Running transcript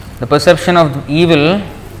The perception of evil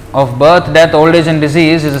of birth, death, old age and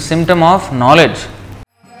disease is a symptom of knowledge.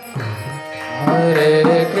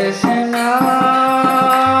 Hare Krishna,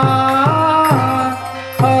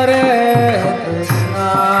 Hare Krishna,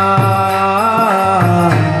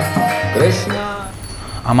 Krishna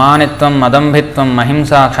Amanitvam, Madambhitvam,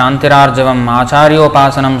 Mahimsa, Kshantirarjavam,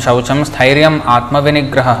 Acharyopasanam, Shaucham, Sthiryam,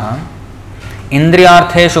 Atmavinigraha,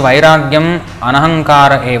 Indriyartheshu Vairagyam,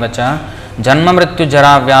 Anahankara Evacha, Janma Mrityu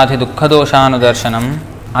Jara Vyadhi Dukkhadoshaanudarshanam,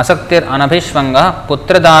 Asaktir Anabhishvanga,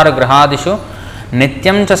 Putradara Grahadishu,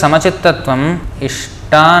 Nityam cha Samachittattvam,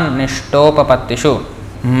 Ishta Nishtopapattishu,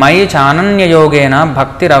 Mai Chananya Yogena,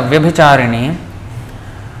 Bhaktir Avyabhicharini,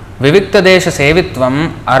 Vivikta Desha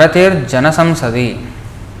Sevitvam, Aratir Janasamsadi,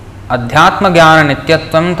 Adhyatma Gyana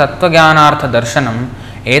Nityatvam, Tattva Gyanartha Darshanam,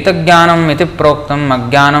 Etagyanam Iti Proktam,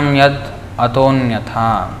 Agyanam Yad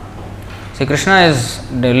Atonyatha. See, Krishna is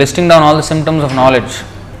listing down all the symptoms of knowledge: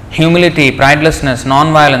 humility, pridelessness,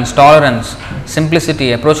 non-violence, tolerance,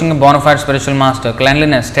 simplicity, approaching a bona fide spiritual master,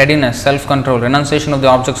 cleanliness, steadiness, self-control, renunciation of the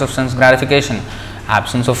objects of sense gratification,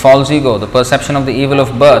 absence of false ego, the perception of the evil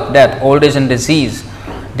of birth, death, old age and disease,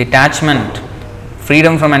 detachment,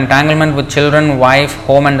 freedom from entanglement with children, wife,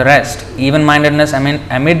 home and the rest, even-mindedness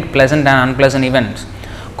amid pleasant and unpleasant events,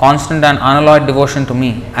 constant and unalloyed devotion to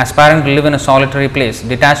me, aspiring to live in a solitary place,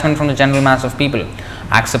 detachment from the general mass of people,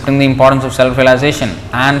 accepting the importance of self-realization,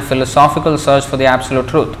 and philosophical search for the absolute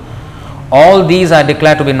truth. All these I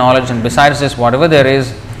declare to be knowledge, and besides this, whatever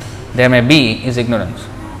there may be, is ignorance.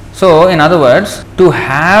 So, in other words, to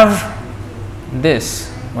have this,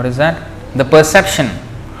 what is that? The perception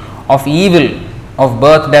of evil of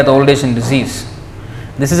birth, death, old age and disease.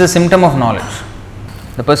 This is a symptom of knowledge.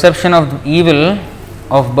 The perception of evil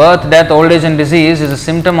of birth, death, old age and disease is a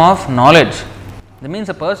symptom of knowledge. That means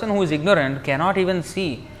a person who is ignorant cannot even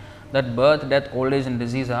see that birth, death, old age and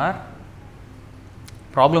disease are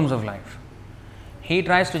problems of life. He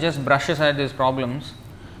tries to just brush aside these problems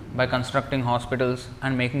by constructing hospitals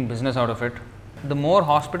and making business out of it. The more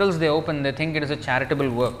hospitals they open, they think it is a charitable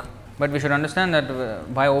work. But we should understand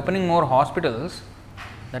that by opening more hospitals,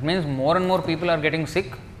 that means more and more people are getting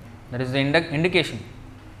sick. That is the indication.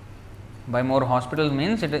 By more hospitals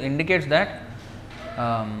means it indicates that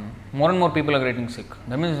more and more people are getting sick.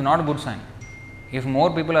 That means it's not a good sign. If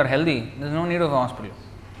more people are healthy, there is no need of a hospital.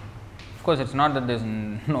 Of course, it's not that there is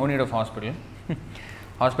no need of hospital.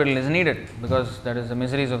 Hospital is needed because that is the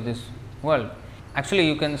miseries of this world. Actually,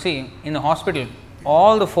 you can see in the hospital,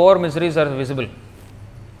 all the four miseries are visible: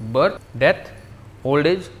 birth, death, old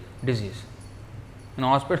age, disease. In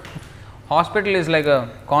hospital is like a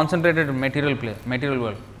concentrated material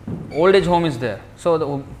world. Old age home is there. So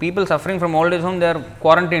the people suffering from old age home, they are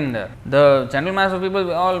quarantined there. The general mass of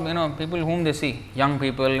people, all people whom they see, young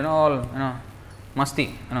people, all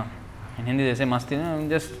masti. In Hindi they say masti.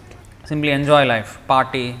 Just simply enjoy life,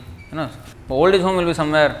 party. The old age home will be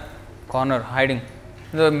somewhere corner hiding.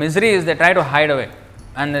 The misery is they try to hide away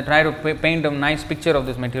and they try to paint a nice picture of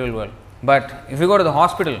this material world. But if we go to the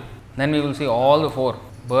hospital, then we will see all the four.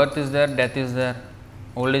 Birth is there, death is there,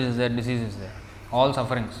 old age is there, disease is there. All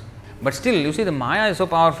sufferings. But still, you see, the Maya is so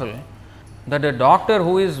powerful that the doctor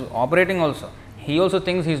who is operating also, he also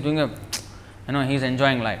thinks he is doing he is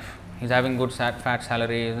enjoying life. He is having good fat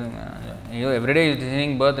salary. Every day he is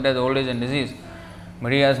seeing birth, death, old age and disease.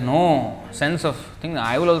 But he has no sense of thinking,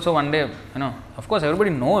 I will also one day, of course everybody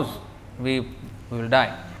knows we will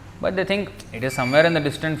die. But they think it is somewhere in the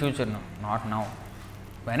distant future. No, not now.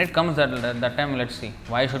 When it comes that time, let's see.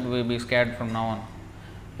 Why should we be scared from now on?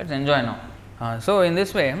 Let's enjoy now. So, in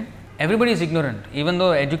this way, everybody is ignorant, even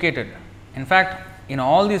though educated. In fact, in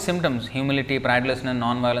all these symptoms, humility, pridelessness,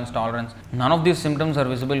 non-violence, tolerance, none of these symptoms are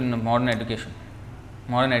visible in a modern education.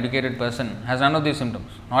 Modern educated person has none of these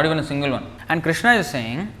symptoms, not even a single one. And Krishna is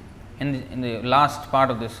saying, in the last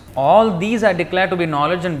part of this, all these I declare to be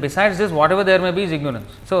knowledge, and besides this, whatever there may be is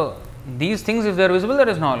ignorance. So, these things, if they are visible, there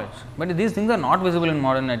is knowledge. But these things are not visible in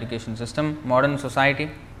modern education system, modern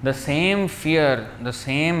society. The same fear, the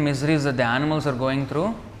same miseries that the animals are going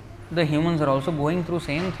through, the humans are also going through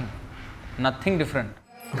same thing. Nothing different.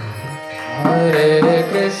 Hare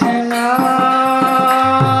Krishna.